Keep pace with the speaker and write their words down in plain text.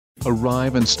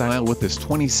Arrive in style with this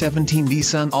 2017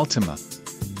 Nissan Altima.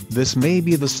 This may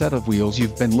be the set of wheels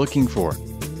you've been looking for.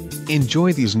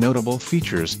 Enjoy these notable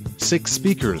features: 6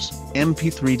 speakers,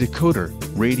 MP3 decoder,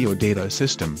 radio data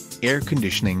system, air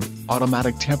conditioning,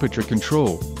 automatic temperature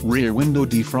control, rear window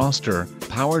defroster,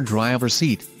 power driver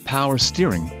seat, power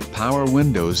steering, power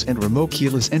windows and remote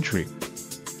keyless entry.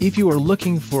 If you are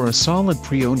looking for a solid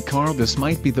pre-owned car, this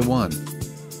might be the one.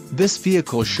 This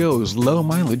vehicle shows low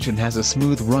mileage and has a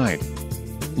smooth ride.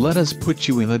 Let us put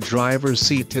you in the driver's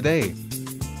seat today.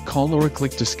 Call or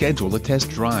click to schedule a test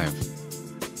drive.